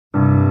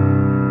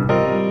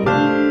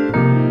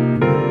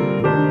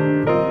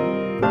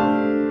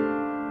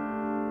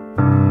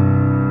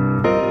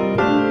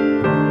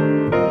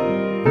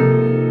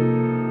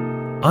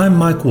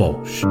Mike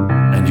Walsh,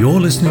 and you're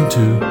listening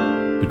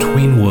to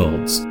Between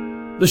Worlds,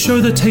 the show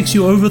that takes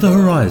you over the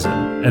horizon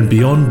and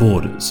beyond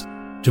borders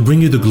to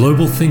bring you the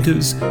global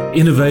thinkers,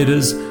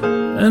 innovators,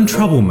 and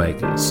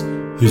troublemakers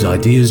whose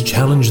ideas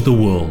challenge the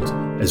world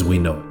as we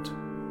know it.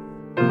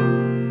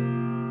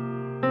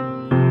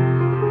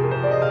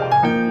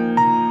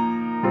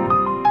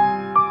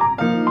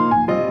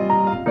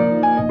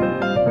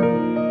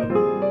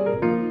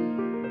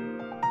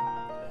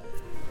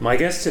 My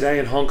guest today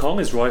in Hong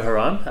Kong is Roy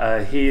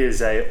Horan. He is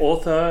an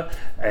author,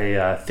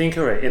 a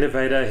thinker, an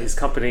innovator. His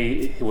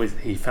company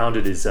he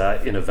founded is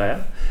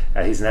Innovea.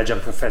 He's an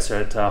adjunct professor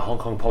at Hong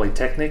Kong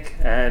Polytechnic,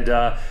 and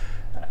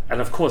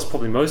of course,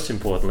 probably most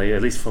importantly,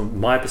 at least from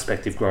my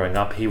perspective growing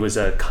up, he was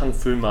a kung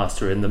fu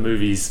master in the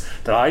movies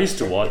that I used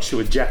to watch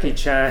with Jackie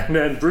Chan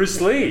and Bruce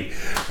Lee.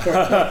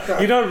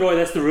 You know, Roy,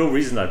 that's the real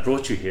reason I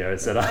brought you here.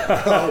 Is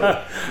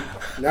that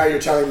now you're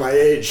telling my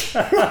age.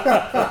 No,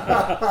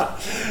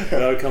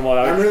 come on.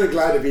 I'm really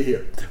glad to be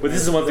here. Well,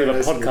 this is one thing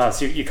about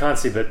podcasts you can't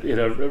see, but you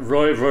know,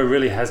 Roy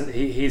really hasn't.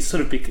 He's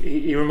sort of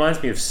he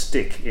reminds me of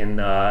Stick in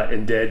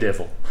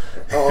Daredevil.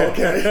 Oh,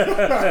 okay.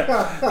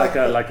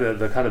 like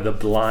the kind of the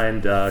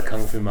blind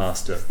kung fu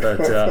master.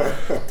 But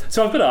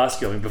so I've got to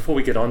ask you. I mean, before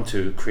we get on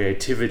to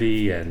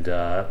creativity and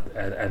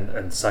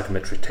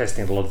psychometric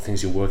testing and a lot of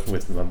things you're working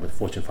with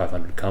Fortune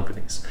 500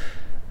 companies,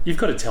 you've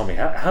got to tell me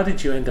how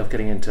did you end up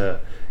getting into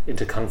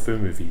kung fu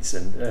movies,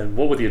 and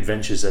what were the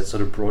adventures that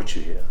sort of brought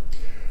you here?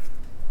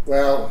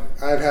 Well,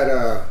 I've had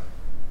a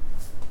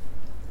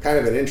kind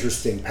of an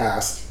interesting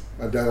past.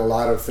 I've done a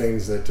lot of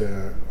things that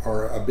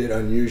are a bit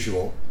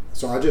unusual.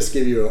 So I'll just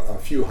give you a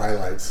few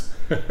highlights.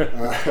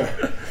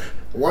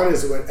 One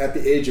is when, at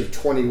the age of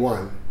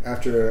 21,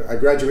 after I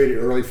graduated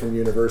early from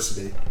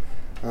university,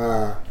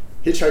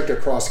 hitchhiked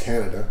across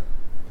Canada,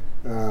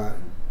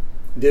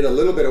 did a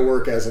little bit of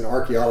work as an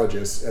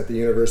archaeologist at the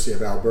University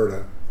of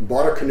Alberta,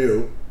 bought a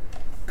canoe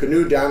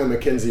down the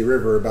Mackenzie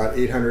River about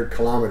 800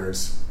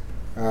 kilometers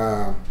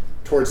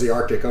towards the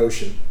Arctic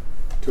Ocean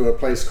to a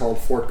place called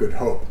Fort Good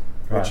Hope,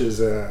 which is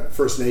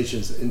First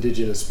Nations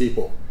Indigenous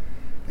people.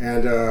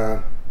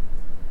 And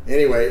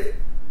anyway,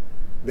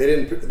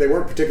 they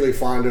weren't particularly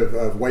fond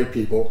of white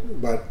people,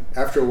 but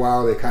after a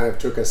while they kind of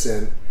took us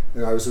in,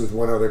 and I was with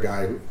one other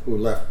guy who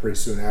left pretty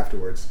soon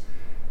afterwards.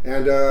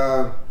 And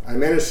I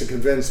managed to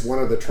convince one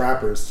of the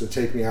trappers to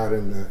take me out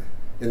in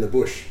the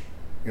bush,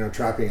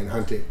 trapping and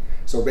hunting.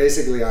 So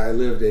basically I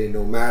lived a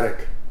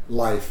nomadic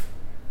life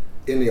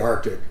in the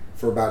Arctic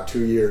for about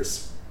 2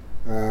 years,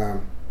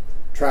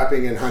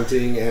 trapping and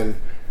hunting and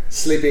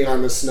sleeping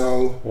on the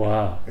snow.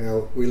 Wow.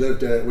 We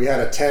had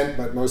a tent,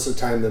 but most of the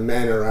time the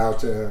men are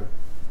out.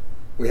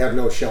 We have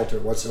no shelter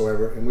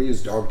whatsoever, and we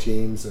use dog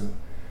teams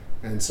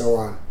and so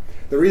on.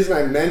 The reason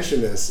I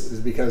mention this is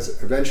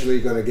because eventually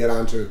you're going to get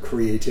onto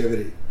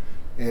creativity.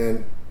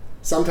 And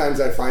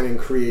sometimes I find in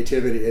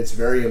creativity it's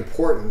very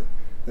important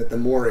that the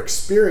more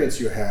experience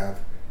you have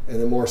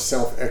and the more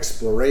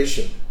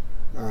self-exploration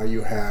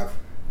you have,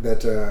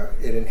 that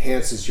it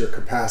enhances your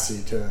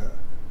capacity to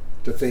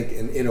think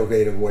in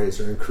innovative ways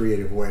or in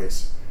creative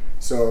ways.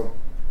 So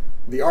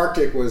the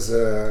Arctic was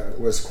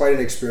quite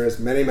an experience.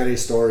 Many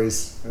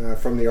stories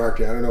from the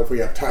Arctic. I don't know if we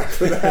have time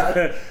for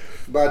that.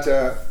 But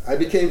I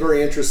became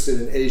very interested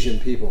in Asian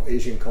people,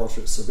 Asian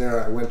cultures. So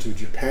there I went to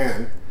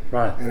Japan.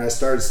 Right. And I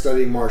started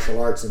studying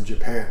martial arts in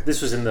Japan. This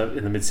was in the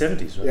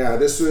mid-70s, right? Yeah,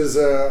 this was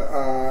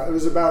it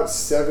was about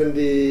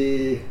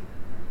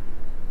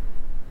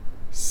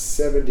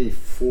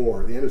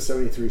 74, the end of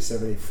 73,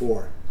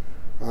 74.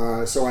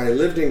 So I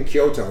lived in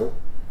Kyoto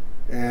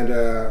and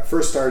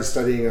first started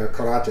studying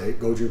karate,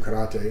 Goju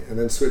karate, and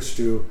then switched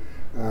to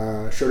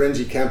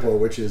Shorinji Kempo,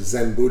 which is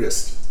Zen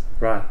Buddhist.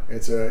 Right.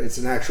 It's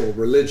an actual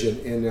religion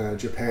in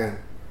Japan.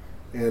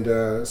 And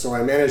so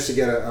I managed to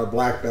get a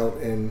black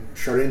belt in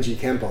Shorinji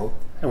Kempo.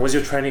 And was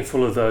your training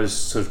full of those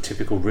sort of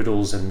typical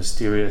riddles and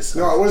mysterious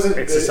No, it wasn't,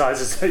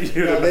 exercises that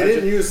you No, they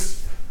didn't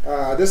use...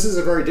 this is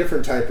a very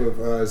different type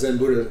of Zen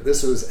Buddha.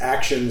 This was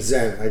action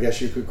Zen, I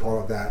guess you could call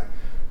it that.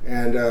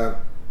 And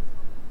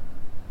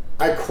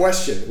I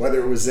questioned whether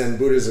it was Zen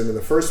Buddhism in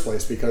the first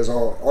place, because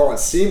all it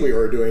seemed we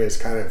were doing is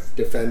kind of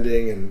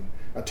defending and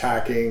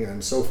attacking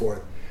and so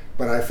forth.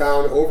 But I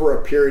found over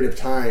a period of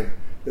time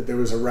that there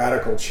was a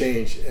radical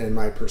change in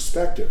my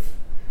perspective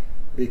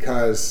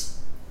because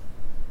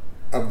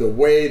of the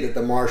way that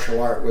the martial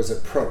art was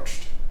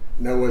approached.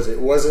 In other words, it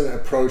wasn't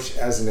approached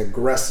as a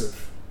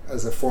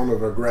form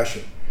of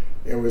aggression.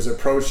 It was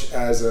approached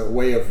as a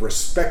way of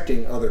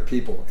respecting other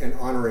people and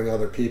honoring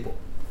other people.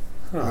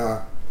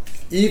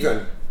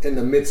 Even in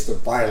the midst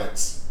of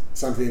violence,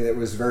 something that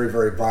was very,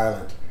 very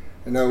violent.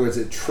 In other words,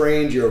 it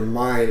trained your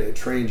mind, it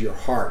trained your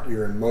heart,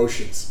 your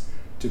emotions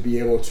to be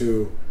able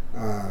to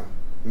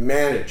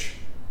manage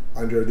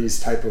under these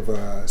type of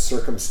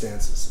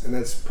circumstances. And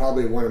that's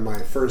probably one of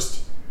my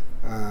first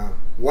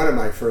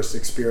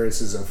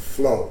experiences of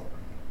flow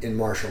in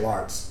martial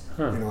arts.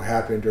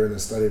 Happened during the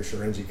study of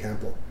Shorinji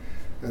Kempo.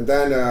 And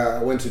then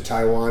I went to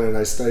Taiwan and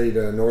I studied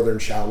Northern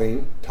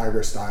Shaolin,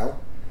 Tiger style.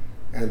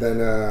 And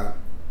then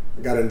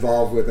got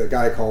involved with a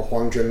guy called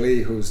Hwang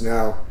Jung-lee, who's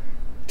now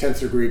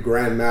 10th degree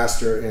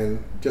grandmaster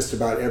in just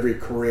about every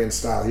Korean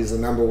style. He's the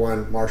number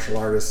one martial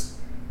artist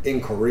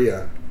in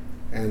Korea.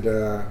 And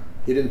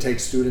he didn't take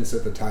students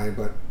at the time,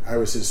 but I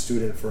was his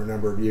student for a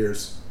number of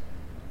years.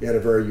 He had a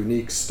very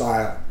unique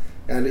style.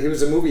 And he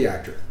was a movie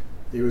actor.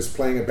 He was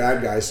playing a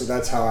bad guy, so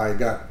that's how I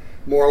got,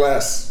 more or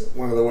less,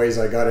 one of the ways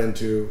I got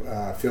into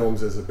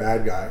films as a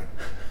bad guy.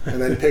 And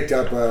then picked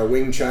up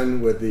Wing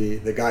Chun with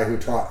the guy who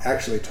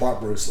actually taught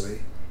Bruce Lee,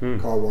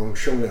 called Wang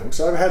Shunleung.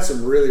 So I've had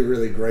some really,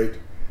 really great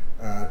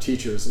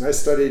teachers, and I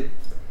studied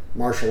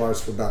martial arts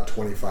for about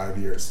 25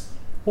 years.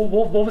 Well,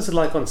 what was it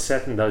like on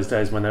set in those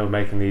days when they were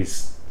making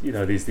these,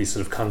 these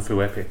sort of kung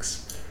fu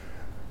epics?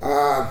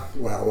 Well,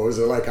 what was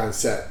it like on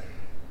set?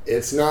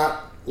 It's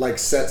not like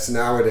sets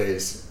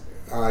nowadays.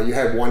 You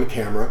had one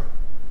camera,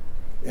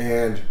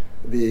 and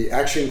the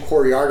action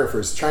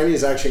choreographers,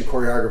 Chinese action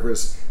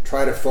choreographers,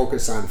 try to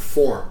focus on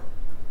form.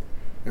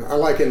 Now,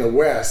 unlike in the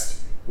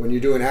West, when you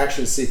do an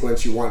action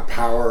sequence, you want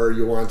power,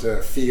 you want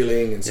a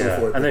feeling, and so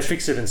forth. And they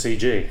fix it in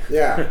CG.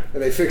 Yeah,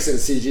 and they fix it in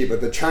CG, but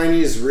the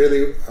Chinese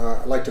really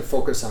like to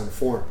focus on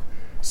form.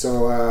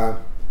 So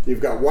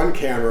you've got one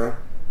camera,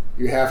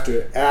 you have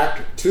to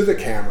act to the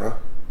camera,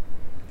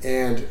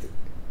 and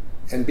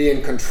be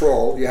in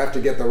control. You have to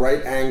get the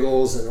right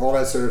angles and all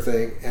that sort of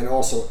thing, and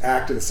also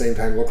act at the same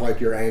time, look like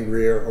you're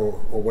angry or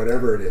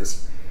whatever it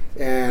is.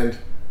 And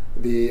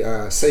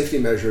the safety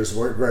measures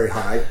weren't very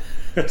high.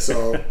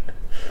 So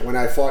when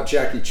I fought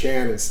Jackie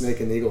Chan in Snake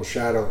and Eagle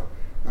Shadow,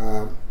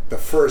 the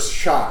first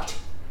shot,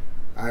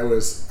 I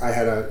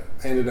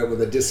ended up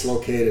with a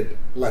dislocated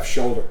left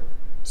shoulder.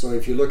 So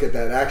if you look at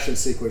that action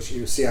sequence,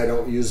 you see I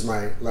don't use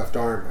my left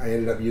arm. I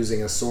ended up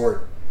using a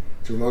sword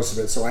through most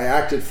of it. So I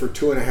acted for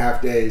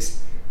 2.5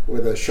 days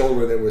with a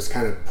shoulder that was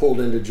kind of pulled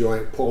into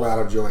joint, pulled out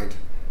of joint,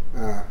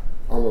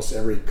 almost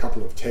every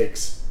couple of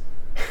takes.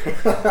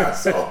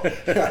 So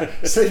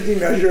safety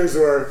measures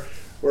were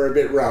a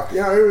bit rough.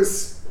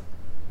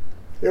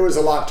 It was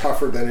a lot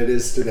tougher than it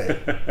is today,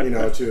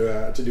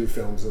 to do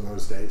films in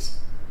those days.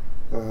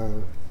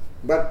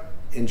 But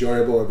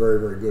enjoyable, a very,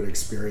 very good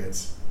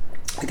experience.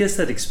 I guess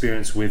that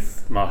experience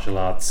with martial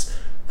arts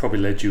probably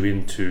led you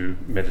into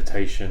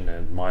meditation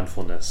and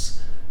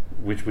mindfulness,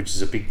 which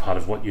is a big part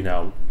of what you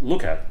now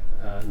look at,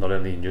 not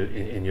only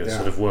in your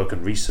sort of work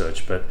and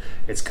research, but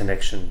its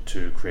connection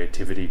to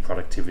creativity,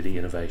 productivity,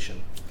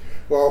 innovation.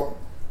 Well,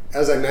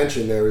 as I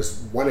mentioned, there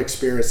was one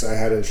experience I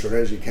had in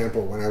Shorenji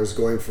Kempo when I was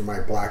going for my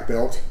black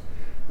belt.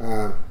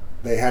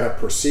 They had a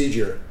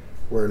procedure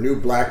where new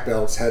black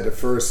belts had to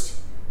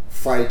first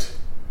fight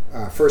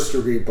first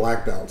degree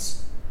black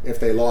belts. If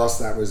they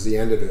lost, that was the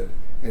end of it.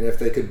 And if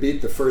they could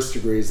beat the first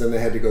degrees, then they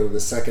had to go to the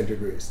second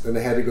degrees. Then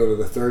they had to go to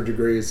the third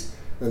degrees.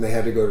 Then they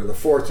had to go to the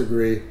fourth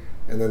degree.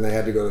 And then they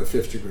had to go to the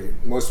fifth degree.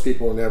 Most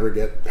people never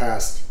get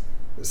past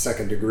the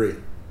second degree.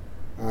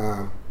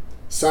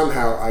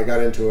 Somehow I got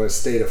into a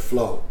state of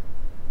flow.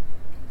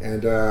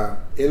 And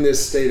in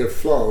this state of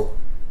flow,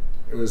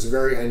 it was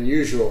very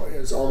unusual. It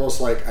was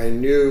almost like I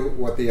knew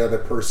what the other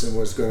person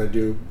was going to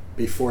do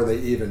before they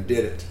even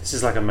did it. This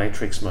is like a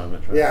Matrix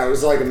moment, right? Yeah, it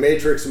was like a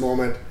Matrix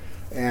moment,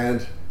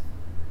 and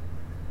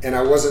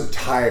I wasn't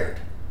tired.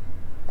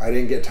 I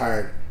didn't get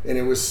tired. And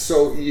it was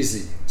so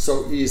easy,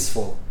 so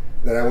easeful,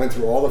 that I went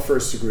through all the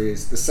first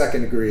degrees, the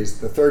second degrees,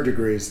 the third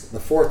degrees, the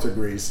fourth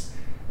degrees,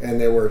 and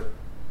there were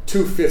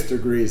 2 fifth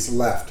degrees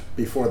left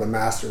before the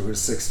master, who's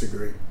 6th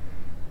degree.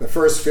 The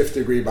first 5th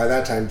degree, by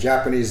that time,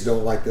 Japanese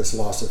don't like this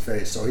loss of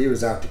faith, so he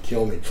was out to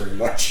kill me pretty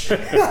much.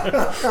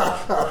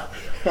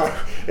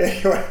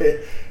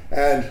 Anyway,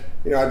 and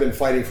I've been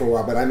fighting for a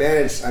while, but I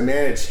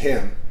managed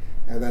him,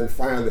 and then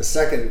finally the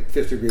second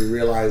 5th degree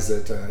realized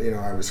that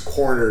I was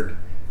cornered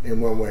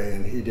in one way,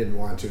 and he didn't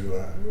want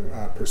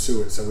to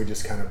pursue it, so we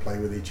just kind of played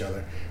with each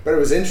other. But it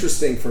was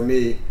interesting for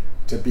me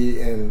to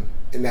be in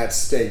that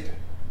state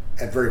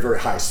at very, very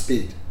high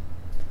speed,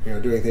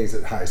 doing things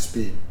at high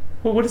speed.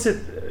 Well, what does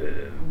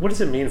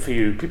it mean for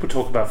you? People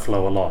talk about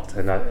flow a lot,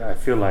 and I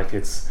feel like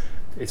it's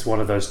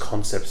one of those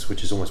concepts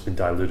which has almost been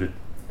diluted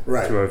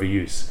through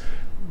overuse.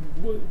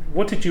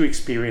 What did you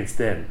experience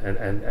then,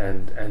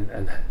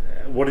 and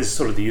what is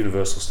sort of the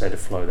universal state of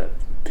flow that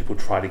people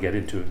try to get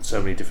into in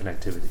so many different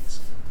activities?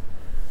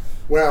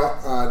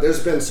 Well,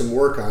 there's been some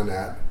work on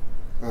that.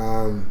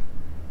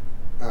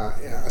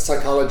 A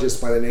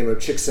psychologist by the name of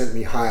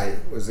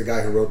Csikszentmihalyi was the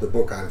guy who wrote the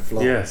book on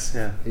flow. Yes,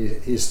 yeah.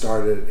 He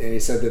started, and he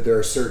said that there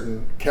are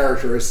certain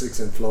characteristics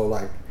in flow,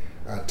 like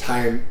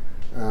time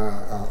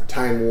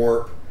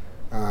warp,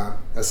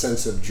 a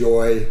sense of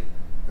joy,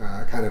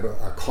 kind of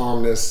a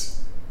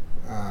calmness,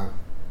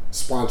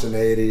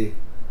 spontaneity,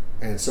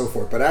 and so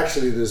forth. But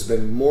actually, there's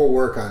been more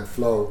work on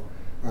flow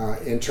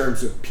in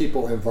terms of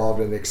people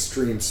involved in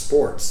extreme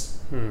sports.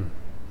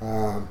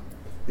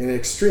 In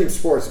extreme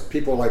sports,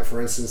 people like, for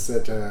instance,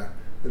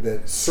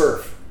 that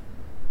surf,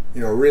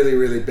 really,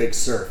 really big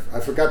surf.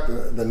 I forgot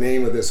the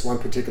name of this one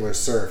particular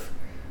surf,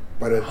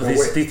 but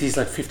these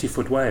like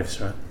 50-foot waves,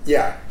 right?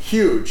 Yeah,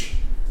 huge,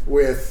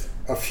 with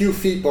a few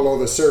feet below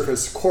the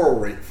surface coral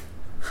reef.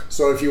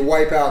 So if you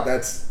wipe out,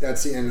 that's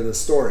the end of the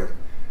story.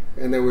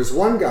 And there was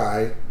one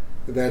guy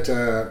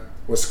that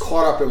was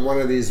caught up in one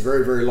of these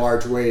very, very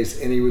large waves,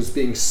 and he was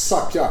being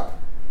sucked up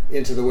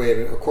into the wave,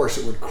 and of course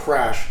it would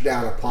crash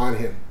down upon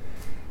him.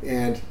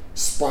 And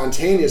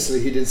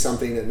spontaneously he did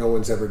something that no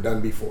one's ever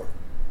done before,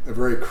 a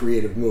very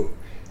creative move.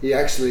 He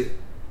actually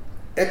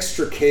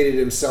extricated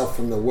himself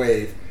from the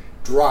wave,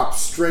 dropped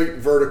straight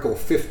vertical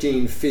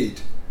 15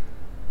 feet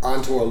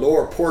onto a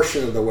lower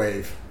portion of the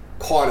wave,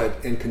 caught it,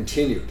 and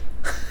continued.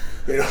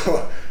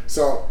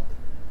 So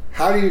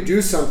how do you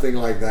do something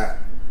like that?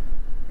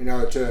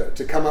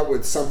 To come up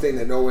with something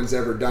that no one's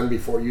ever done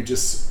before, you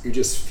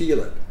just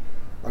feel it.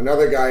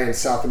 Another guy in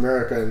South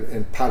America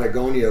in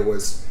Patagonia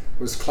was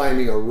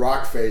climbing a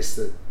rock face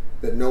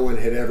that no one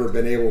had ever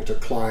been able to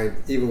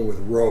climb, even with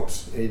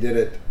ropes. And he did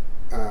it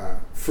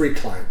free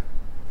climb.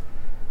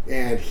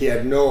 And he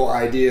had no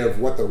idea of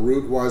what the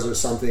route was or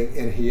something,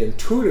 and he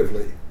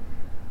intuitively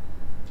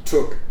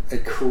took a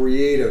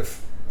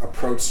creative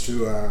approach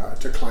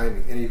to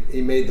climbing, and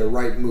he made the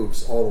right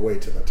moves all the way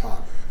to the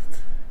top.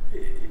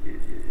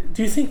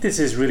 Do you think this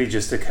is really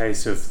just a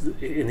case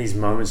of, in these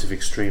moments of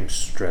extreme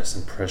stress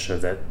and pressure,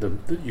 that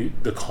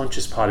the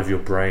conscious part of your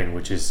brain,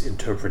 which is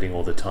interpreting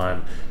all the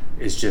time,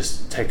 is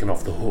just taken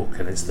off the hook,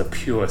 and it's the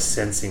pure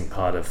sensing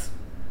part of...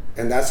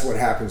 And that's what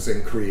happens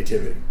in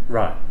creativity.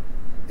 Right.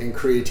 In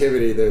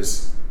creativity,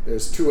 there's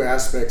two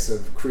aspects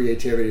of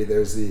creativity.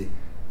 There's the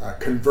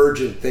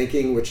convergent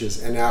thinking, which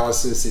is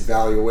analysis,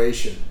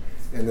 evaluation,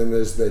 and then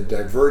there's the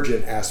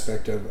divergent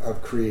aspect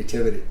of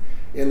creativity.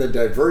 In the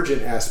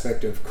divergent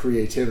aspect of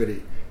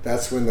creativity,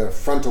 that's when the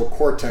frontal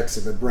cortex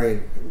of the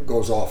brain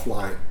goes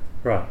offline.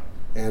 Right.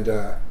 And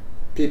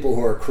people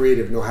who are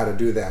creative know how to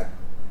do that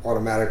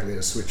automatically,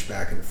 to switch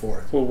back and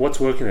forth. Well, what's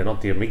working there?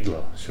 Not the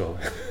amygdala, surely.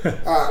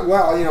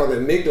 Well, the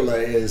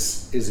amygdala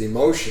is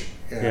emotion,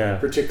 yeah.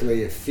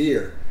 Particularly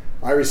fear.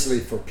 Obviously,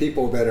 for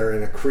people that are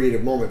in a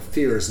creative moment,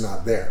 fear is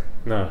not there.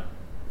 No.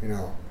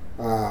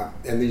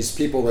 And these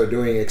people that are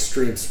doing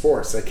extreme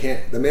sports, they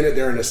can't. The minute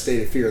they're in a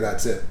state of fear,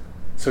 that's it.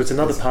 So it's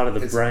another part of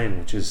the brain,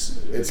 which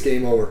is... It's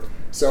game over.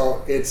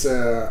 So it's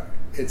the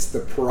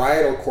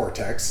parietal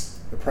cortex.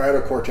 The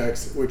parietal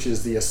cortex, which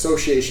is the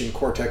association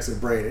cortex of the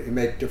brain. You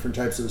make different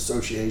types of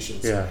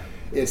associations. Yeah.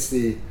 It's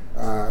the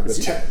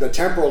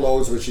temporal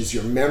lobes, which is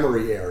your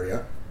memory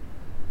area.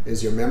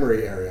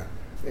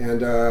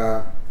 And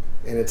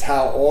it's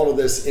how all of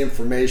this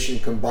information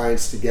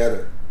combines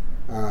together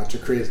to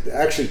create...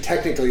 Actually,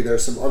 technically,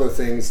 there's some other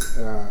things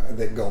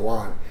that go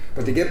on.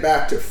 But to get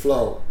back to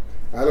flow,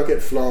 I look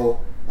at flow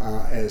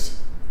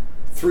as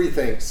three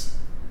things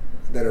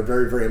that are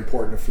very, very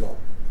important to flow.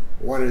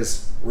 One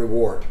is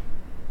reward.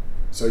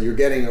 So you're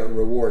getting a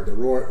reward. The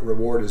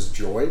reward is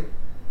joy.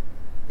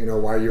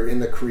 While you're in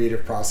the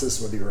creative process,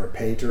 whether you're a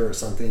painter or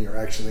something, you're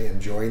actually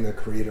enjoying the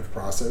creative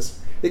process.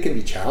 It can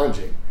be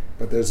challenging,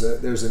 but there's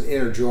an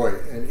inner joy,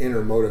 an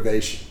inner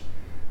motivation.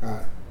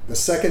 The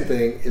second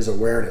thing is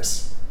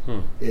awareness.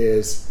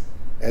 Is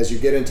as you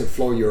get into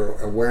flow, your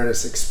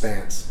awareness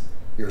expands.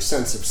 Your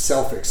sense of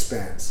self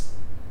expands.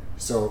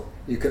 So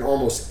you can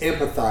almost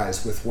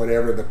empathize with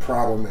whatever the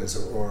problem is,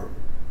 or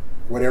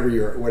whatever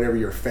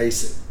you're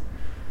facing.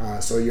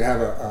 So you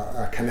have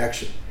a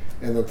connection.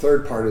 And the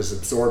third part is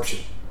absorption,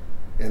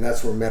 and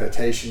that's where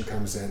meditation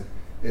comes in.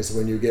 Is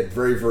when you get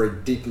very, very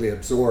deeply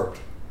absorbed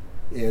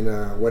in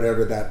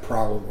whatever that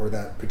problem or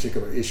that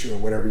particular issue or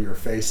whatever you're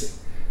facing.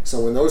 So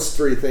when those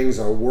three things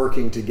are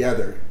working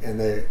together and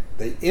they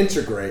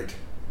integrate,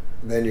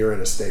 then you're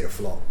in a state of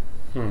flow.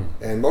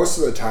 And most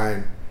of the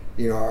time,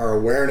 our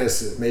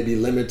awareness may be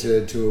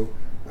limited to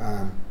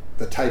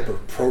the type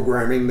of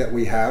programming that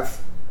we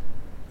have,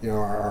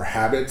 our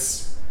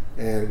habits,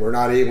 and we're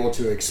not able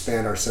to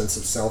expand our sense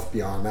of self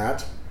beyond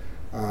that.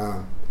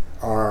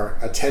 Our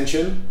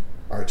attention,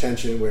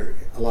 where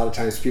a lot of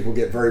times people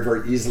get very,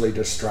 very easily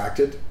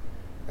distracted,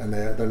 and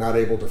they're not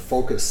able to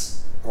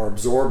focus or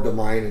absorb the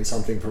mind in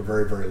something for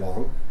very, very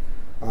long.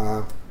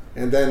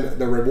 And then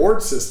the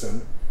reward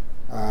system,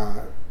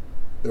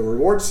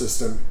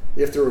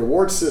 if the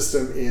reward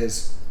system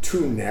is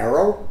too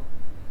narrow,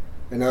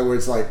 in other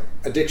words, like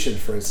addiction,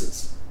 for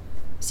instance,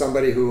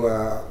 somebody who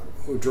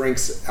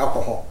drinks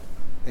alcohol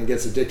and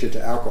gets addicted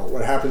to alcohol,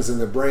 what happens in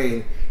the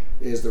brain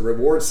is the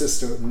reward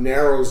system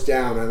narrows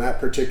down on that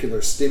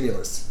particular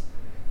stimulus,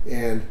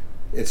 and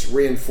it's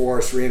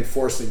reinforced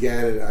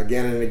again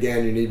and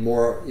again. You need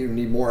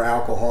more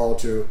alcohol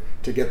to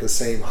get the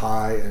same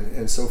high,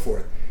 and so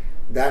forth.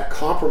 That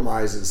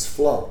compromises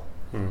flow.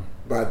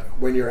 But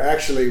when your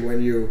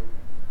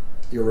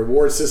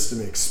reward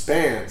system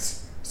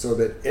expands so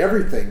that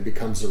everything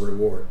becomes a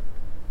reward,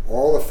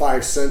 all the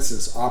five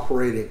senses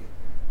operating,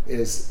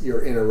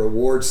 you're in a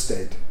reward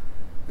state,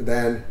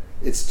 then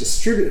it's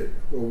distributed.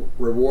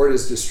 Reward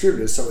is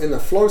distributed. So in the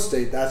flow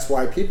state, that's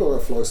why people in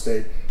the flow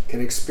state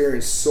can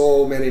experience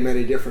so many,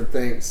 many different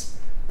things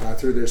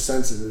through their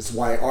senses. It's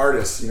why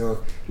artists,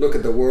 look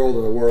at the world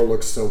and the world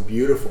looks so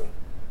beautiful.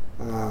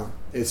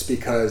 It's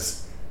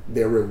because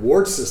their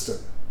reward system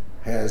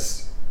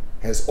has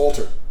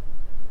altered.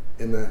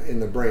 in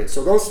the brain.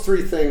 So those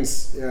three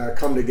things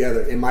come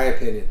together, in my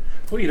opinion.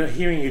 Well,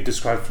 hearing you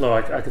describe flow,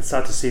 I can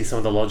start to see some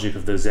of the logic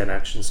of the Zen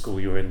action school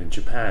you were in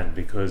Japan,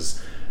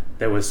 because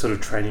they were sort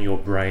of training your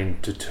brain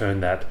to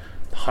turn that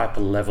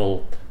hyper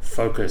level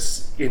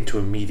focus into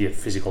immediate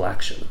physical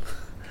action.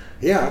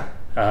 Yeah.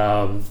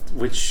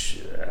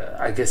 Which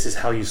I guess is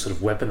how you sort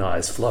of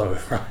weaponize flow,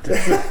 right?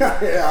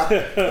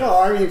 Yeah. No,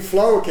 I mean,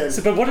 flow can...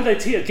 So, but what did they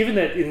teach? Given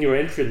that in your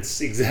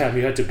entrance exam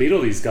you had to beat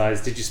all these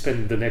guys, did you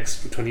spend the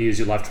next 20 years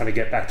of your life trying to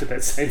get back to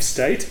that same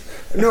state?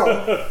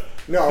 No.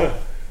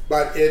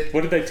 But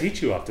What did they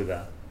teach you after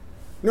that?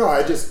 No,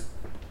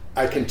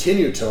 I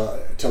continue to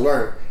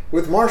learn.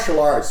 With martial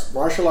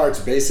arts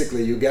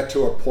basically you get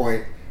to a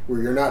point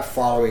where you're not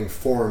following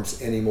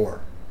forms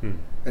anymore.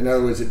 In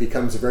other words, it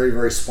becomes very,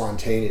 very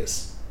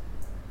spontaneous.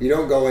 You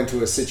don't go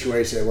into a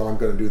situation and say, well, I'm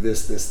going to do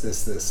this.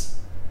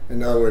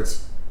 In other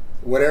words,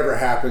 whatever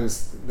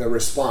happens, the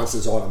response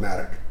is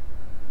automatic.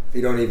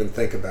 You don't even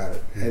think about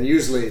it. And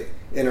usually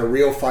in a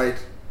real fight,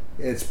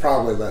 it's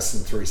probably less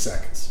than 3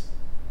 seconds.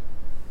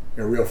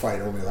 A real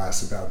fight only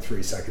lasts about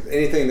 3 seconds.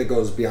 Anything that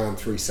goes beyond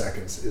 3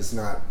 seconds is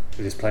not...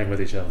 You're just playing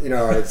with each other.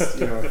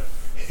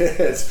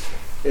 It's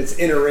it's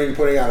in a ring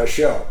putting on a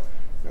show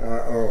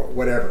or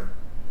whatever.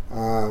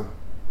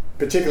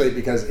 Particularly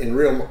because in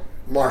real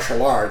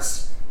martial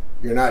arts,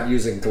 you're not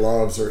using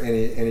gloves or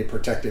any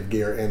protective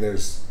gear, and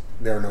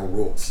there are no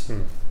rules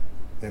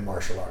in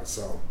martial arts.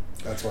 So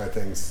that's why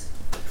things...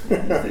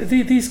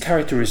 These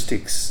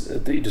characteristics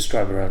that you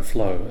describe around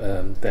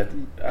flow that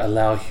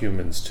allow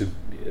humans to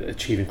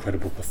achieve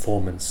incredible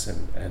performance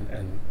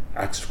and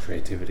acts of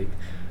creativity,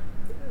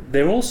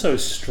 they're also,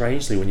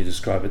 strangely, when you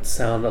describe it,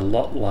 sound a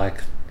lot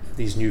like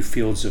these new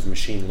fields of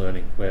machine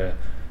learning, where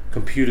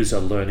computers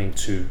are learning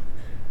to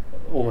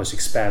almost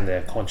expand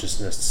their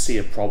consciousness, see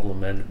a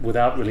problem, and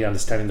without really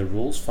understanding the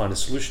rules, find a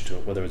solution to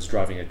it, whether it's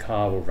driving a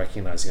car or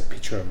recognizing a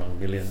picture among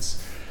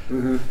millions.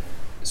 Mm-hmm.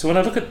 So when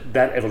I look at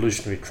that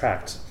evolutionary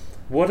tract,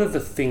 what are the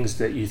things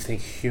that you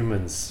think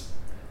humans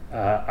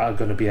are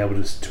going to be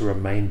able to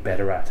remain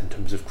better at in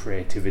terms of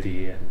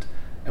creativity and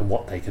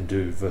what they can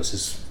do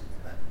versus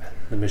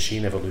the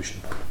machine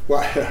evolution?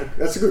 Well,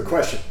 that's a good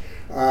question.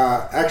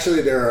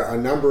 Actually, there are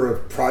a number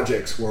of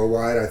projects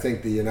worldwide. I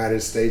think the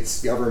United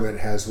States government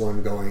has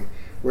one going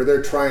where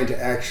they're trying to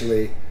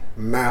actually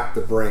map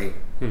the brain.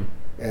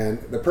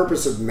 And the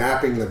purpose of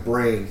mapping the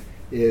brain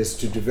is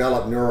to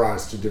develop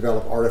neurons, to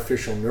develop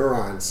artificial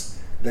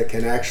neurons that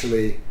can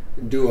actually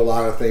do a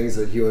lot of things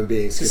that human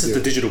beings can do. This is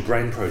the Digital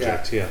Brain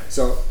Project, yeah.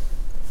 So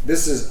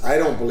I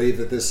don't believe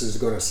that this is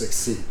going to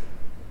succeed.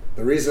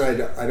 The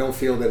reason I don't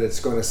feel that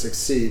it's going to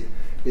succeed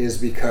is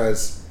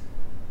because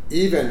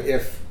even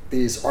if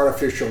these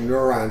artificial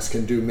neurons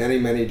can do many,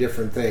 many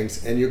different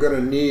things, and you're going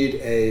to need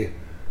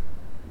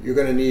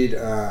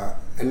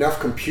enough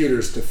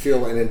computers to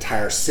fill an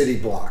entire city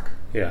block.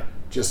 Yeah.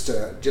 Just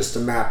to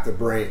map the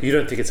brain. You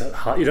don't think it's a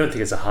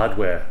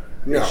hardware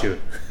issue?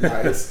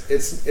 No,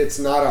 it's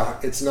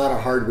not a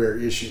hardware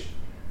issue.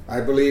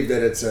 I believe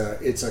that it's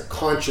a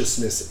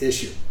consciousness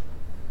issue.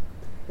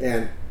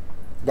 So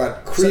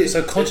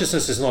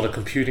consciousness is not a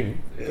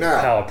computing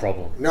power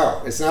problem.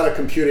 No, it's not a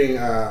computing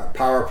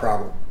power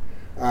problem.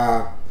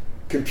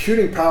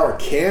 Computing power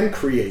can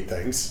create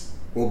things.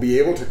 Will be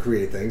able to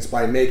create things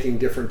by making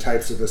different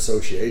types of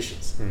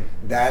associations.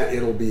 That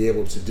it'll be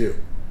able to do.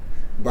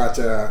 But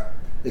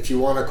if you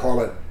want to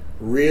call it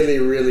really,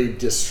 really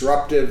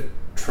disruptive,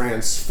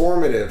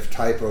 transformative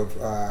type of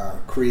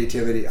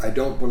creativity, I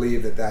don't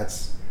believe that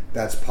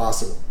that's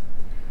possible.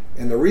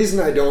 And the reason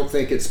I don't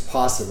think it's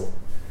possible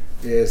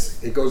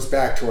is it goes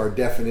back to our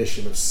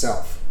definition of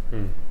self.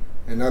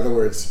 In other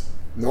words,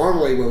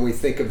 normally when we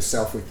think of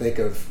self, we think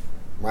of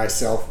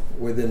myself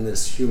within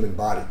this human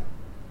body,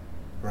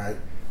 right?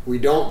 We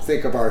don't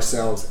think of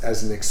ourselves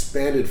as an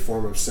expanded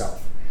form of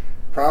self.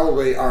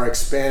 Probably our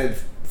expanded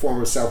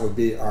form of self would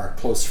be our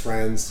close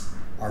friends,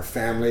 our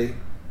family.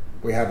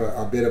 We have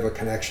a bit of a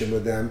connection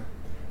with them.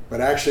 But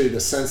actually the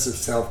sense of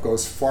self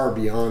goes far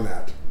beyond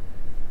that.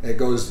 It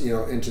goes,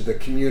 into the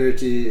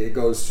community, it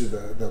goes to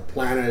the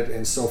planet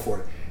and so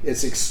forth.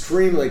 It's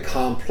extremely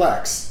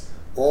complex,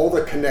 all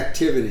the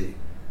connectivity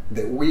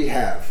that we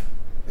have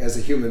as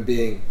a human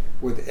being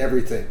with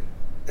everything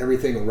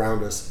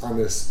around us on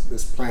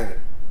this planet.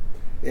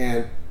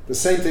 And the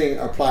same thing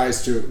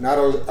applies to not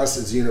only us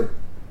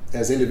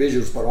as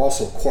individuals, but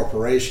also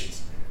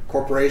corporations.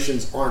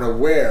 Corporations aren't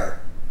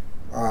aware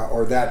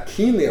or that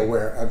keenly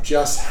aware of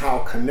just how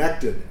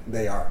connected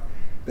they are.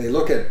 They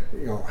look at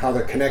how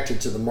they're connected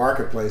to the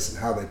marketplace and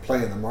how they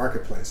play in the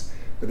marketplace,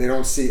 but they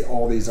don't see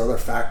all these other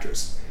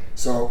factors.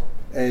 So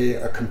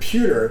a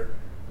computer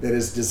that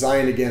is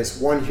designed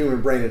against one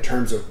human brain in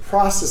terms of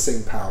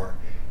processing power,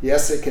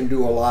 yes, it can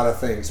do a lot of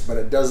things, but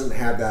it doesn't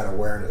have that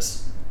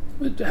awareness.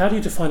 How do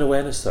you define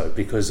awareness, though?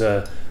 Because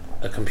a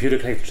computer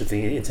connected to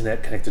the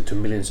internet, connected to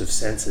millions of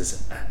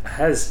sensors,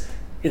 has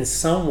in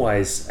some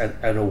ways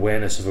an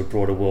awareness of a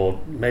broader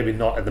world, maybe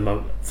not at the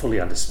moment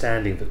fully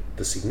understanding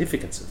the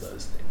significance of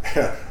those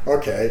things.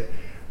 Okay.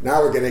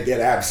 Now we're going to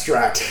get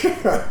abstract.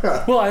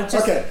 Well, I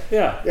just... Okay.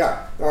 Yeah.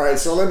 Yeah. All right.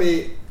 So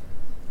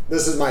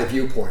this is my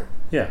viewpoint.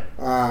 Yeah.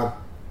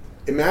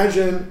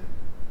 Imagine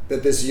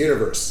that this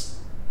universe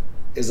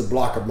is a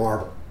block of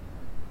marble,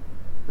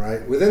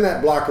 right? Within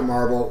that block of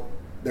marble,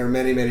 there are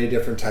many, many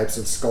different types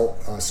of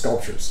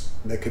sculptures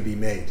that could be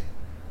made.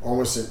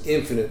 Almost an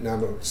infinite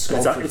number of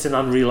sculptures. It's an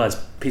unrealized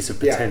piece of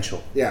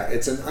potential. Yeah,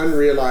 it's an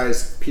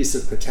unrealized piece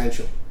of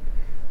potential.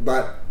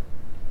 But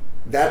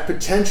that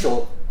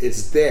potential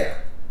is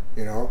there,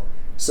 you know?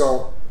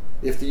 So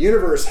if the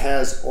universe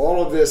has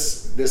all of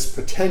this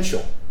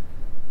potential,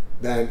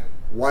 then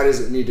why does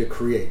it need to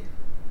create?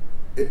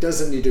 It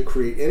doesn't need to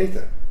create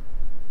anything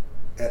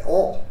at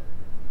all.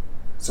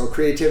 So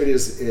creativity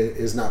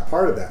is not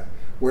part of that.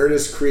 Where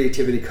does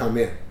creativity come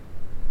in?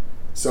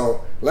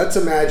 So let's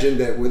imagine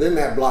that within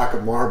that block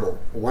of marble,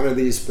 one of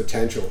these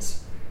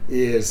potentials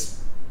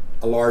is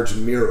a large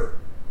mirror.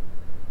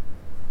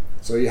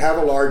 So you have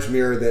a large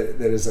mirror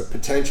that is a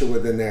potential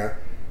within there,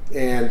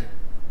 and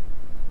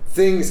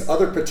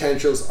other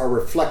potentials are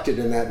reflected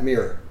in that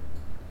mirror.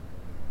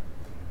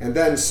 And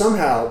then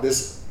somehow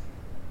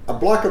a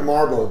block of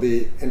marble,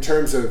 in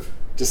terms of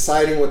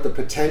deciding what the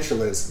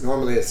potential is,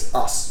 normally it's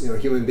us,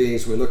 human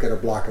beings, we look at a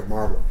block of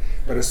marble.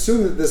 But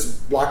assume that this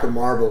block of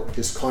marble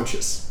is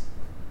conscious,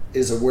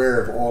 is aware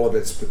of all of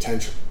its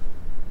potential,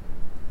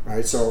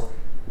 right? So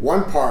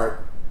one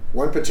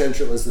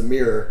potential is the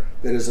mirror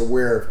that is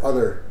aware of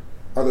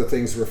other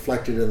things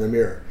reflected in the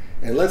mirror.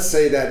 And let's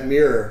say that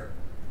mirror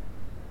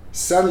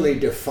suddenly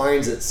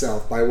defines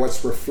itself by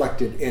what's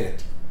reflected in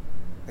it.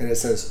 And it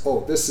says,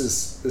 oh, this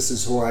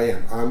is who I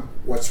am. I'm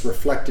what's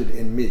reflected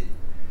in me.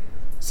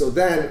 So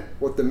then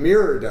what the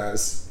mirror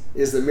does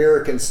is the mirror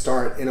can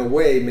start, in a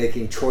way,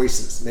 making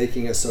choices,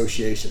 making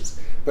associations.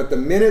 But the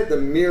minute the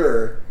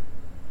mirror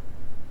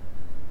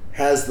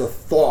has the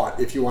thought,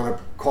 if you want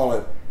to call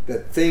it,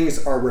 that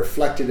things are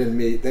reflected in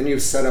me, then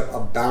you've set up a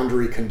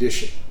boundary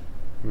condition.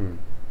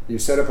 You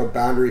set up a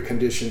boundary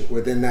condition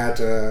within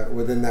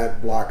that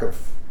block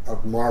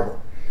of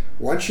marble.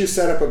 Once you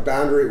set up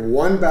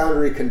one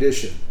boundary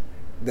condition,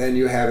 then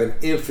you have an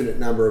infinite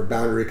number of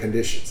boundary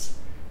conditions,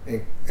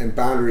 and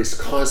boundaries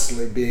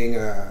constantly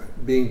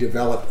being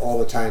developed all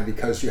the time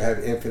because you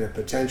have infinite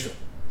potential.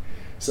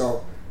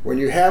 So when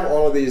you have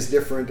all of these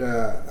different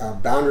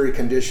boundary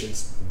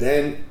conditions,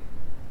 then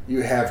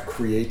you have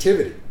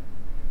creativity,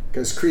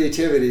 because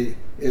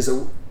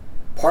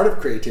part of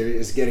creativity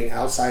is getting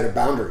outside of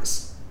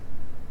boundaries,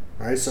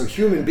 right? So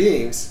human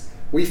beings,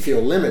 we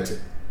feel limited.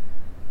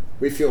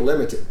 We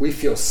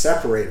feel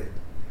separated.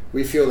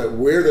 We feel that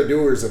we're the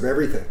doers of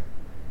everything.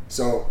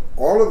 So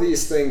all of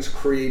these things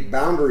create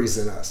boundaries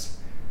in us.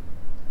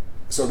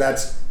 So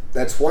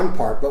that's one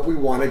part, but we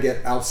want to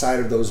get outside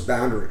of those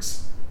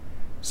boundaries.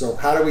 So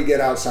how do we get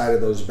outside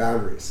of those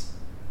boundaries?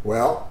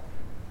 Well,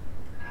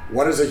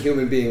 what does a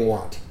human being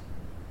want?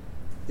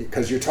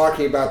 Because you're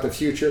talking about the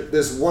future,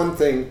 there's one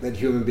thing that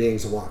human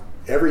beings want.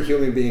 Every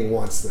human being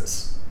wants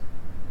this,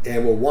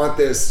 and will want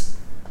this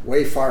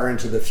way far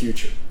into the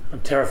future.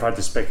 I'm terrified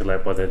to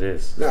speculate what that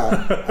is. No,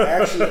 I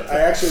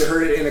actually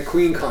heard it in a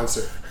Queen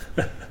concert.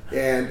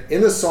 And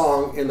in the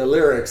song, in the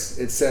lyrics,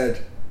 it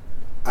said,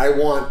 I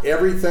want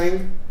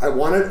everything, I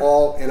want it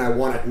all, and I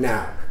want it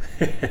now.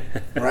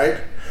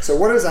 Right? So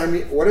what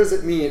does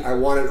it mean, I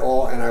want it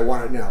all and I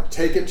want it now?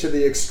 Take it to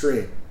the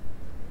extreme.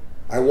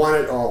 I want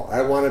it all.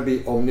 I want to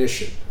be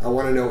omniscient. I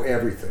want to know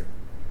everything.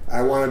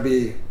 I want to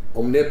be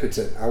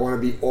omnipotent. I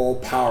want to be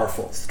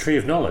all-powerful. It's the tree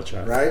of knowledge,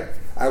 right? Right?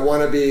 I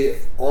want to be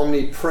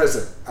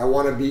omnipresent. I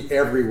want to be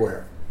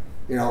everywhere.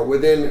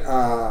 Within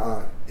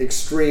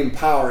extreme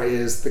power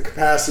is the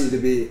capacity to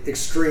be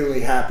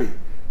extremely happy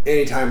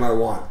anytime I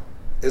want,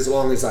 as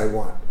long as I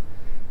want.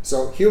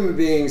 So human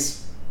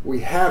beings, we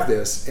have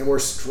this, and we're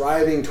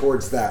striving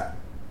towards that.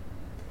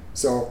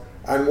 So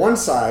on one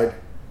side,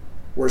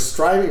 we're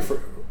striving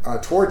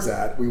towards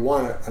that. We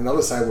want it. On the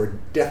other side, we're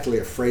deathly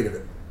afraid of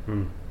it.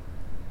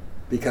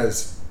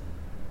 Because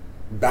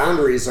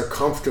boundaries are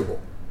comfortable.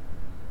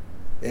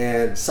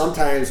 And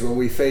sometimes when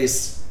we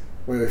face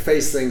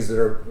things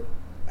that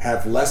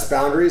have less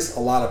boundaries, a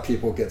lot of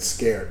people get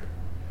scared.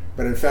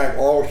 But in fact,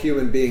 all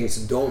human beings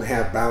don't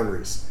have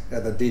boundaries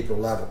at the deeper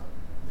level.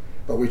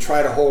 But we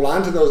try to hold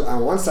on to those.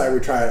 On one side, we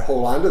try to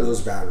hold on to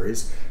those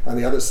boundaries. On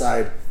the other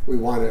side, we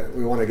want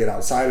to get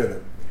outside of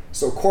them.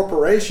 So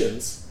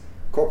corporations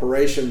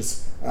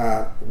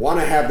want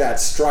to have that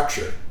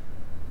structure.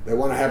 They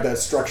want to have that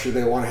structure.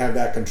 They want to have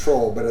that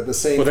control. But at the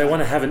same time, they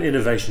want to have an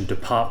innovation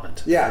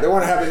department. Yeah, they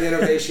want to have an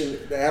innovation.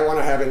 They want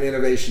to have an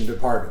innovation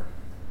department,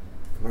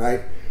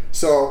 right?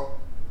 So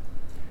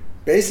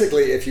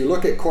basically, if you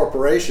look at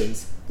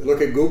corporations,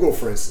 look at Google,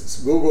 for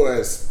instance. Google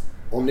has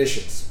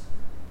omniscience,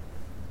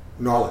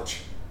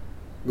 knowledge.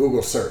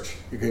 Google search.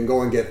 You can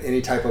go and get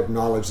any type of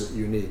knowledge that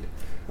you need.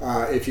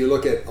 If you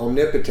look at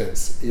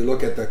omnipotence, you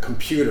look at the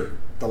computer,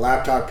 the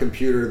laptop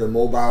computer, the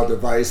mobile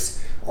device,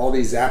 all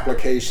these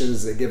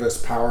applications that give us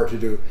power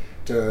to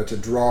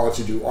draw,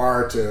 to do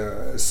art,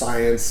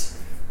 science,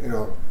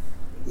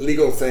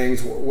 legal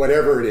things,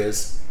 whatever it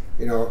is,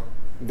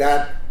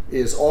 that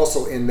is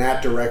also in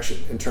that direction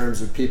in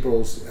terms of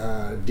people's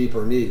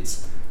deeper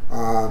needs.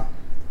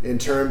 In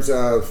terms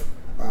of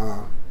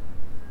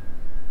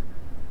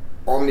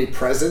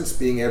omnipresence,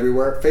 being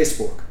everywhere,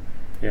 Facebook.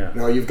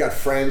 Yeah. You've got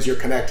friends, you're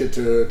connected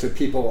to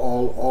people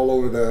all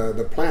over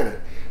the planet.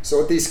 So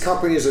what these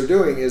companies are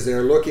doing is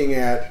they're looking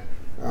at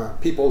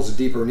people's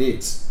deeper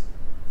needs.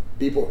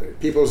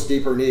 People's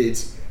deeper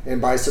needs,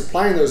 and by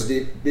supplying those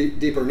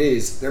deeper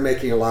needs, they're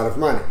making a lot of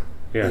money.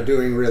 Yeah. They're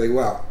doing really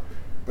well.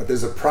 But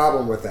there's a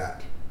problem with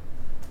that.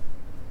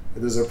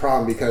 There's a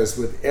problem because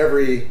with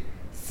every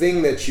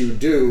thing that you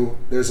do,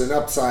 there's an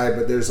upside,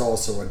 but there's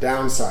also a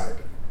downside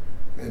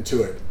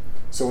to it.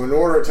 So in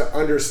order to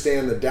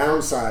understand the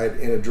downside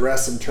and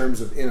address in terms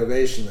of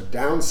innovation the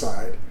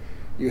downside,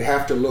 you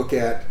have to look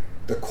at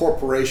the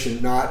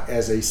corporation not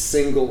as a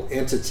single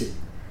entity.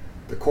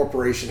 The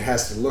corporation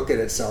has to look at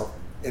itself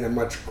in a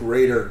much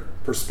greater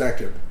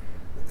perspective.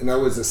 In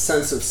other words, the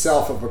sense of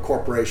self of a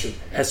corporation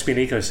has to be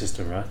an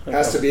ecosystem, right?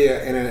 Has to be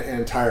an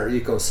entire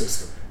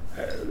ecosystem.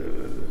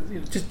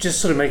 Just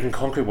sort of making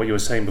concrete what you were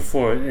saying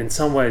before. In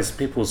some ways,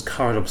 people's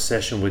current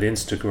obsession with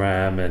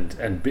Instagram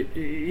and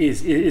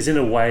is in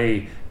a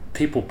way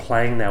people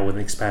playing now with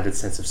an expanded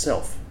sense of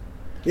self.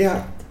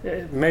 Yeah.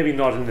 Maybe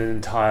not in an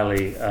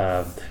entirely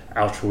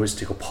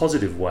altruistic or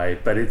positive way,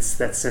 but it's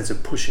that sense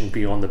of pushing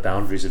beyond the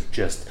boundaries of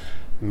just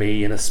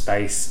me in a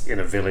space, in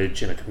a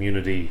village, in a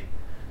community.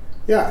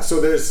 Yeah,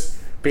 so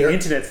being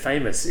internet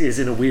famous is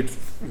in a weird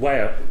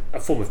way a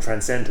form of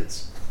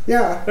transcendence.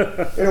 Yeah,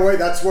 in a way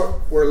that's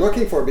what we're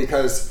looking for,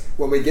 because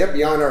when we get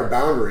beyond our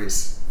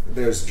boundaries,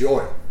 there's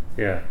joy.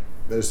 Yeah.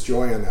 There's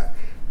joy in that.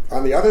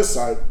 On the other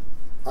side,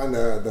 on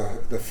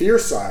the fear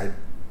side,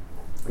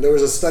 there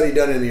was a study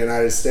done in the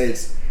United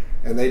States,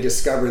 and they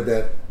discovered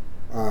that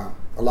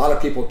a lot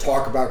of people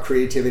talk about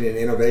creativity and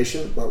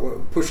innovation, but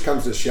when push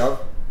comes to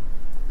shove,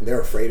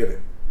 they're afraid of it,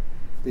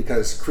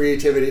 because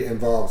creativity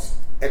involves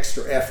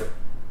extra effort.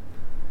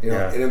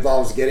 It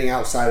involves getting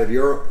outside of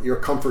your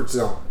comfort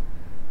zone.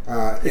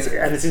 And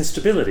it's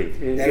instability.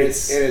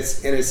 It's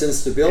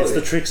instability. It's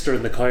the trickster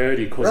and the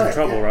coyote causing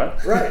trouble, yeah,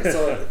 right? Right.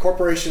 So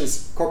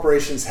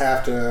corporations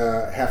have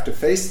to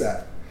face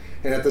that,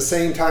 and at the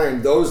same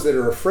time, those that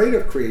are afraid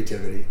of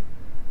creativity,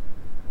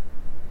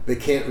 they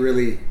can't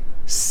really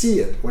see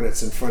it when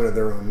it's in front of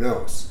their own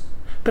nose.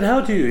 But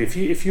how do you,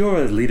 if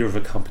you're a leader of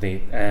a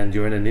company and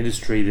you're in an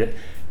industry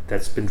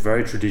that's been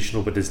very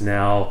traditional but is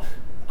now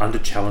under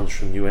challenge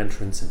from new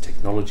entrants and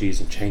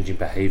technologies and changing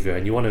behavior,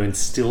 and you want to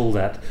instill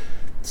that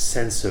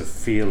sense of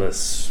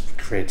fearless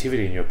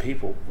creativity in your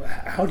people,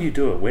 how do you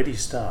do it? Where do you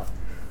start?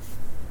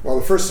 Well,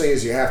 the first thing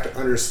is you have to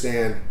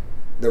understand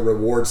the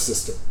reward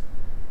system.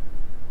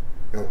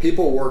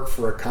 People work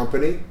for a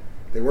company.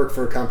 They work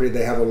for a company.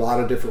 They have a lot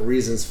of different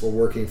reasons for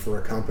working for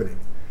a company.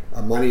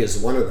 Money is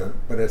one of them,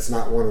 but it's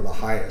not one of the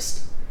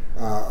highest.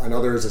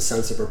 Another is a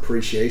sense of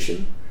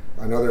appreciation.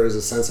 Another is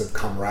a sense of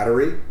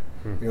camaraderie.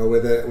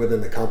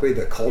 Within the company,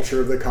 the culture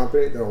of the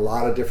company. There are a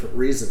lot of different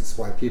reasons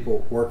why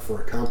people work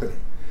for a company.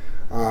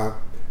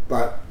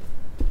 But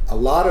a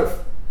lot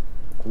of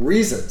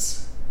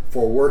reasons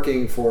for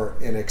working for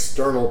an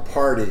external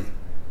party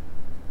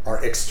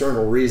are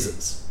external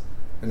reasons.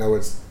 In other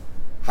words,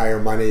 higher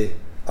money,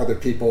 other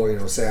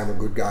people, say I'm a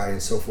good guy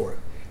and so forth.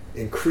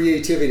 In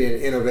creativity and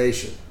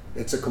innovation,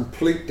 it's a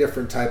complete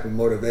different type of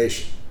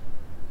motivation.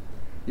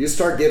 You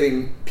start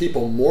giving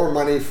people more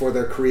money for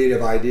their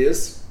creative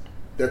ideas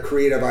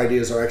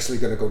are actually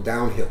going to go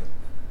downhill.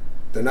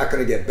 They're not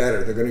going to get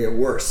better, they're going to get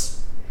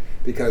worse,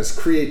 because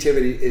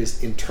creativity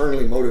is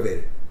internally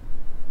motivated.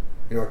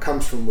 It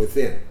comes from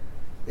within.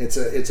 It's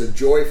a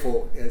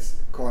joyful, it's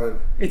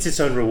its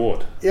own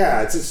reward.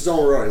 Yeah, it's its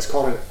own reward. It's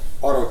called an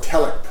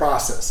autotelic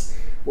process,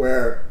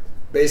 where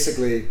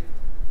basically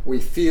we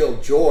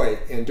feel joy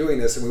in doing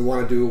this and we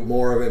want to do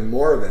more of it and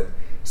more of it.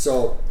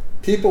 So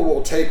people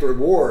will take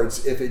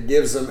rewards if it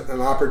gives them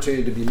an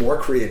opportunity to be more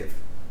creative.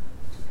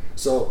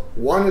 So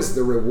one is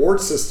the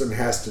reward system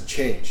has to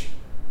change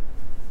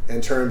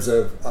in terms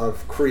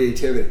of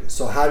creativity.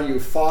 So how do you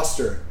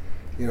foster,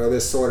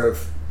 this sort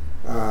of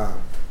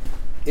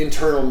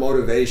internal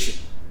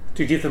motivation?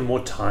 Do you give them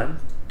more time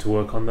to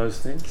work on those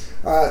things?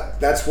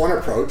 That's one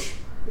approach,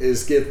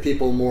 is give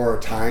people more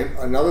time.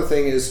 Another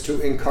thing is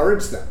to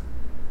encourage them.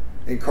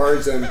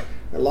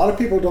 A lot of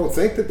people don't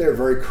think that they're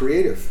very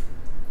creative,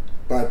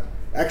 but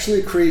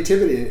actually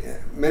creativity,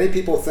 many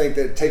people think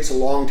that it takes a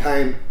long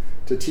time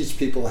to teach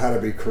people how to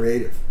be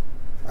creative.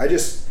 I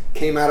just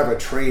came out of a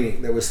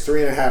training that was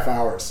 3.5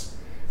 hours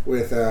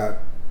with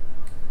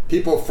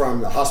people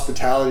from the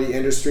hospitality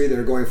industry that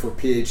are going for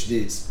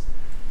PhDs.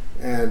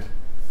 And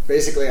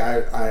basically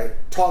I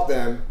taught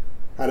them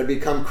how to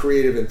become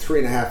creative in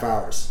 3.5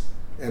 hours.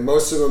 And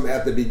most of them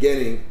at the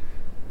beginning,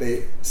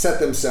 they set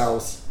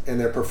themselves and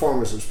their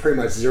performance was pretty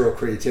much zero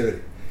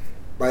creativity.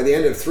 By the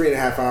end of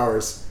 3.5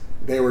 hours,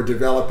 they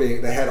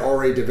had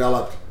already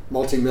developed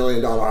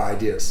multi-million-dollar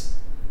ideas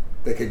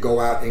that could go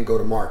out and go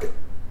to market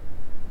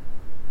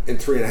in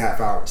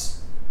 3.5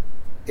 hours.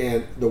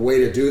 And the way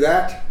to do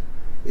that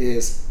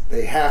is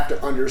they have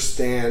to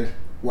understand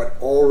what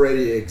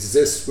already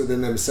exists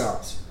within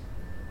themselves,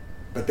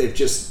 but they've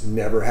just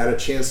never had a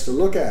chance to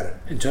look at it.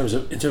 In terms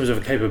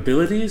of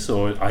capabilities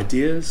or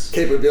ideas?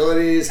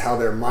 Capabilities, how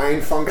their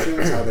mind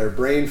functions, how their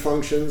brain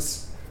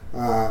functions.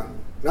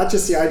 Not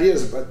just the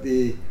ideas, but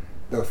the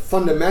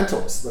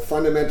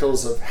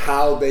fundamentals of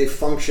how they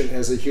function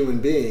as a human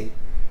being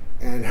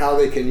and how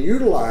they can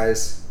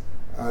utilize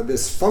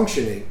this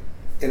functioning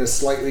in a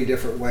slightly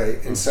different way,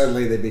 and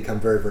suddenly they become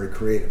very, very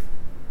creative.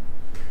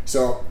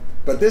 So,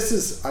 but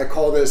I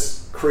call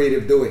this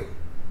creative doing,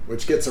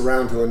 which gets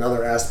around to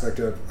another aspect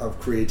of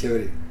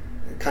creativity,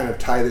 and kind of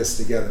tie this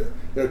together.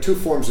 There are two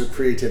forms of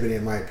creativity,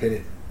 in my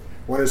opinion.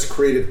 One is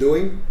creative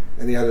doing,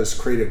 and the other is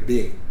creative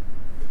being.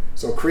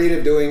 So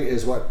creative doing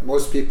is what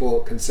most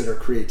people consider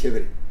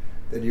creativity,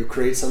 that you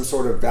create some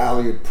sort of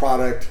valued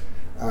product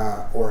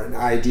or an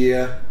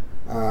idea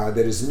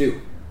that is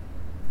new.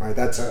 Right?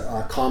 That's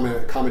a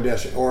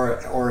commendation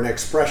or an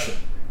expression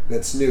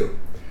that's new.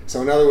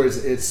 So in other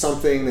words, it's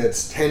something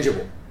that's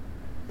tangible.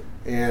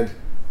 And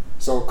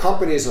so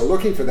companies are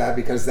looking for that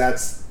because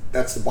that's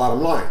the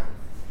bottom line.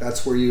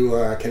 That's where you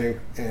can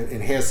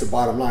enhance the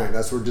bottom line.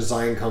 That's where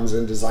design comes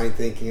in, design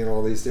thinking and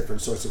all these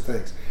different sorts of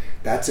things.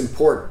 That's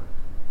important.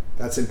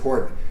 That's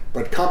important.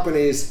 But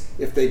companies,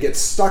 if they get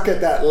stuck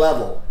at that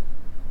level,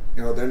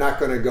 they're not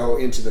going to go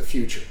into the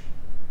future.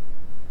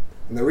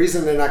 And the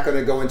reason they're not going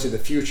to go into the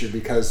future,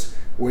 because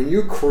when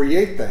you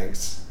create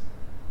things,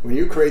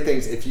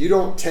 if you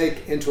don't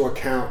take into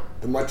account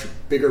the much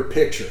bigger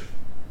picture,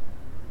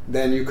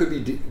 then you could be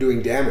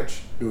doing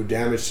damage. Do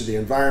damage to the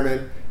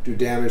environment, do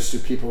damage to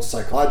people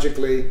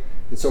psychologically.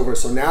 It's over.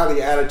 So now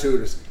the attitude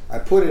is, I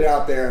put it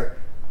out there,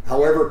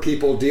 however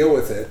people deal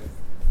with it.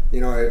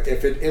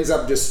 If it ends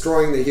up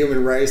destroying the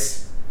human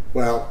race,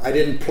 well, I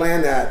didn't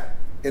plan that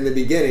in the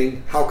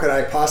beginning. How could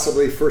I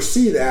possibly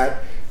foresee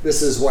that?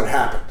 This is what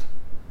happened.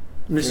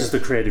 This is the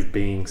creative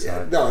being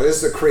side. No, this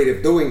is the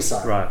creative doing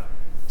side. Right.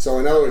 So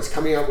in other words,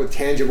 coming up with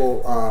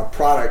tangible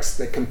products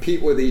that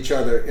compete with each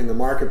other in the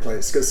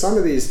marketplace. Because some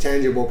of these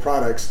tangible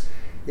products,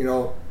 in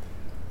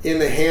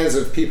the hands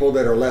of people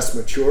that are less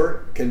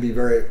mature, can be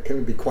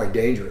quite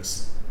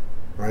dangerous.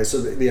 Right. So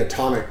the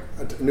atomic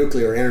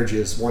nuclear energy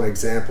is one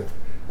example.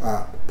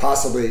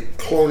 Possibly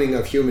cloning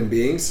of human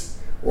beings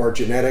or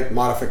genetic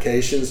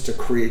modifications to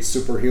create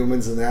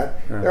superhumans and that.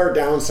 Yeah. There are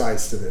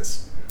downsides to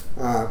this.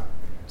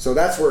 So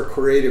that's where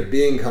creative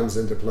being comes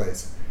into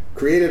place.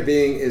 Creative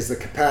being is the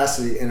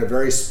capacity in a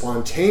very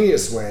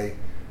spontaneous way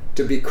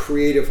to be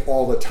creative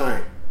all the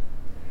time.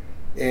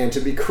 And to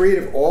be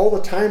creative all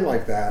the time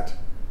like that,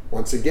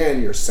 once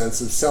again, your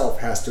sense of self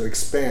has to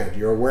expand.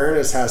 Your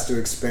awareness has to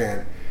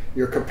expand.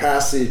 Your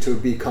capacity to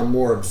become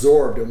more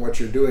absorbed in what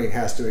you're doing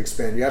has to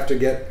expand. You have to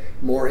get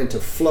more into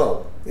the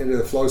flow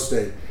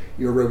state.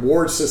 Your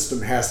reward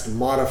system has to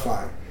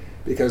modify.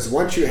 Because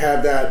once you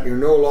have that, you're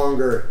no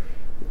longer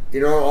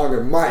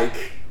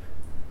Mike.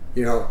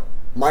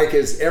 Mike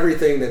is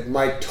everything that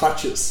Mike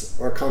touches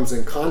or comes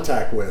in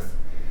contact with.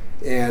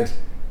 And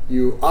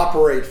you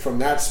operate from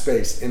that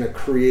space in a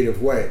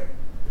creative way.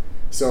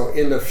 So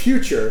in the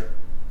future,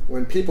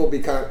 when people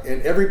become,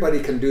 and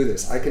everybody can do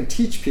this, I can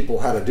teach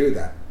people how to do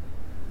that.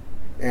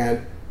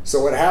 And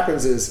so what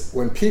happens is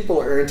when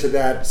people are into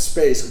that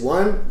space,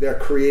 one, their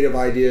creative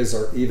ideas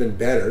are even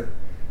better.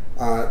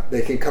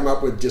 They can come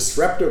up with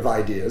disruptive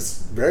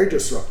ideas, very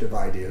disruptive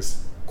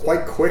ideas,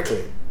 quite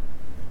quickly.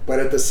 But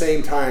at the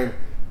same time,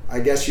 I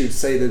guess you'd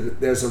say that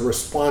there's a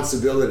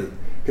responsibility,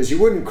 because you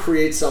wouldn't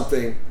create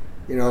something,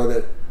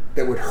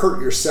 that would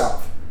hurt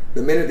yourself.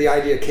 The minute the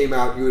idea came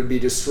out, you would be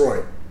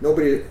destroyed.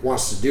 Nobody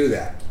wants to do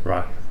that.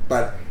 Right.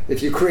 But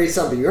if you create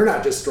something, you're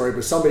not destroyed,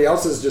 but somebody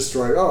else is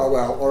destroyed. Oh,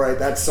 well, all right,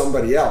 that's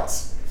somebody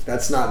else.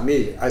 That's not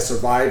me. I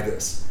survived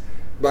this.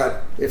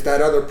 But if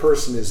that other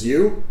person is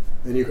you,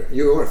 then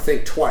you're going to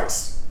think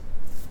twice.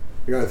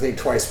 You're going to think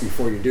twice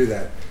before you do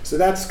that. So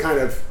that's kind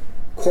of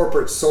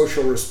corporate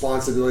social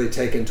responsibility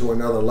taken to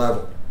another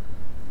level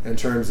in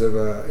terms of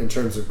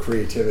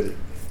creativity.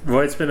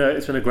 Roy, it's been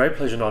a great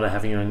pleasure and honor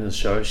having you on the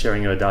show,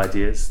 sharing your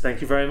ideas.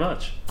 Thank you very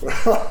much.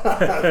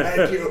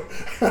 Thank you.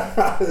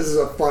 This is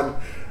a fun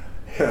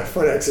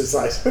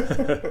exercise.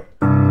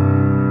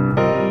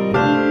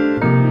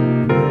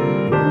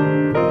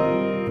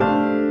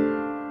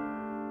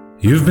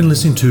 You've been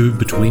listening to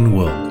Between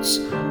Worlds.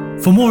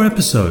 For more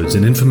episodes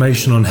and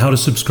information on how to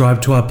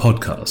subscribe to our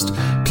podcast,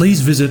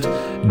 please visit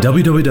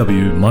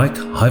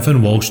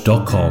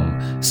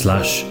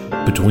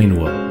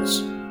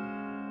www.mike-walsh.com/betweenworlds.